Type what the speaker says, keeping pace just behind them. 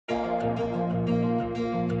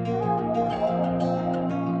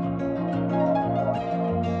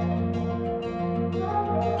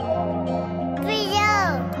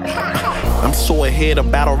I'm so ahead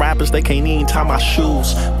of battle rappers, they can't even tie my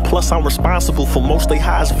shoes. Plus, I'm responsible for most they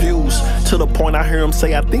highest views. To the point I hear him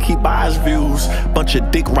say, I think he buys views. Bunch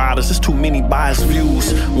of dick riders, it's too many biased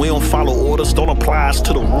views. We don't follow orders, don't apply us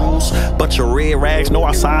to the rules. Bunch of red rags, no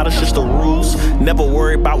outsiders, just the rules. Never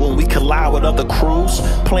worry about when we collide with other crews.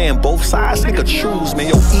 Playing both sides, nigga choose. Man,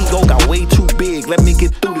 your ego got way too big, let me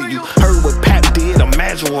get through to you. Heard what Pat did,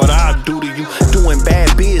 imagine what I'd do to you. Doing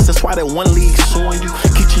bad biz, that's why that one league suing you.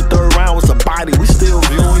 Get you third round was a body, we still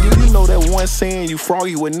viewing you. You know that one saying, you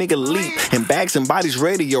froggy with nigga leap. And bags and bodies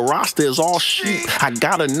ready, your roster is all sheep. I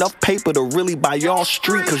got enough paper to really buy y'all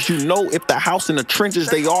street. Cause you know if the house in the trenches,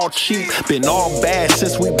 they all cheap. Been all bad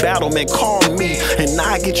since we battled, man, call me. And now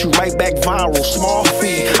I get you right back viral, small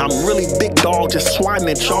fee. I'm really big dog, just swatting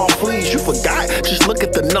at y'all fleas. You forgot, just look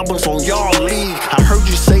at the numbers on y'all league. I heard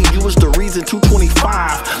you say you was the reason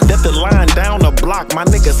 225. That the line down the block, my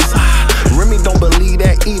niggas. Remy don't believe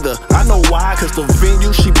that either. I know why, cause the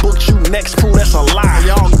venue she booked you next, fool, that's a lie.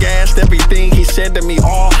 Y'all gassed everything he said to me,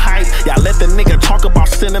 all hype. Y'all let the nigga talk about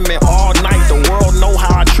sentiment all night. The world know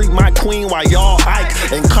how I treat my queen while y'all Ike.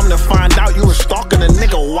 And come to find out you was stalking a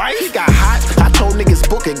nigga wife. He got hot, I told niggas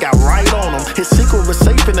book it, got right on him. His secret was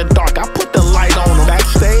safe in the dark, I put the light on him.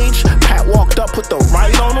 Backstage, Pat walked up, put the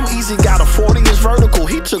right on him. Eazy got a 40-inch vertical,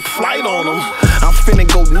 he took flight on him. I'm finna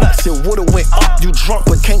go nuts, it would've went up. You drunk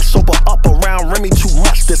but can't sober up around Remy too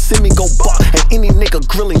much. To see me go buck, and any nigga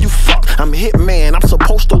grilling you fuck. I'm Hitman, I'm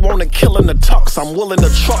supposed to wanna kill in the tux. I'm willing to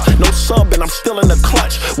truck, no sub and I'm still in the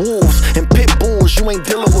clutch. Wolves and pit bulls, you ain't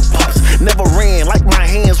dealing with pups. Never ran like my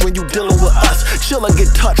hands when you dealing with us. Chilla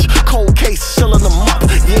get touched, cold case, sealing them up.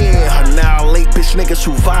 Yeah, now late bitch niggas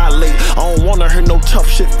who violate. I don't wanna hear no tough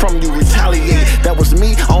shit from you, retaliate. That was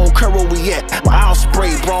me, I don't care where we at. I'll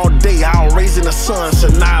spray broad day, I'll raise in the sun,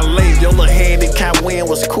 annihilate. Your little handicap win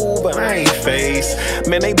was cool, but I ain't phased.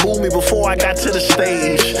 Man, they booed me before I got to the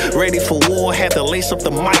stage. Ready for war, had to lace up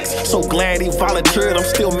the mics. So glad he volunteered, I'm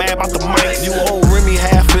still mad about the mics. You owe Remy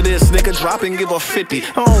half of this, nigga, drop and give a 50.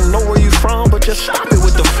 I don't know where you from, but just stop it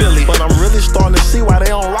with the Philly. But I'm really starting to see why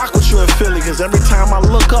they don't rock with you in Philly. Cause every time I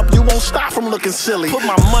look up, you won't stop from looking silly. Put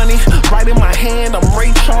my money right in my hand, I'm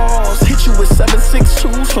Ray Charles. Hit you with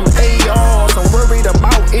 7.62s from ARs. I'm worried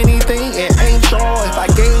about anything, it ain't y'all. If I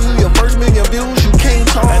gave you your first million views, you can't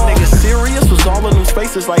talk. That nigga serious, was all in them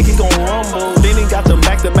spaces like he gon' rumble. Then he got them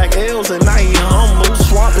back-to-back L's and now he humble.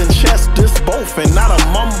 Swamping chest, this both and not a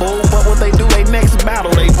mumble. But what they do, they next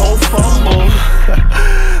battle, they both fumble.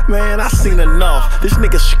 Man, I seen enough. This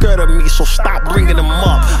nigga scared of me, so stop bringing him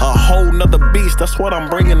up. A whole nother beast, that's what I'm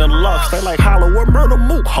bringing in lux. They like Holla, what murder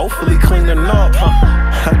mook? Hopefully cleaning up.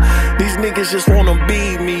 These niggas just wanna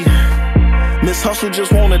be me. Miss Hustle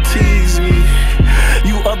just wanna tease me.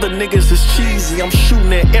 You other niggas is cheesy. I'm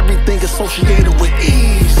shooting at everything associated with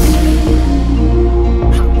ease.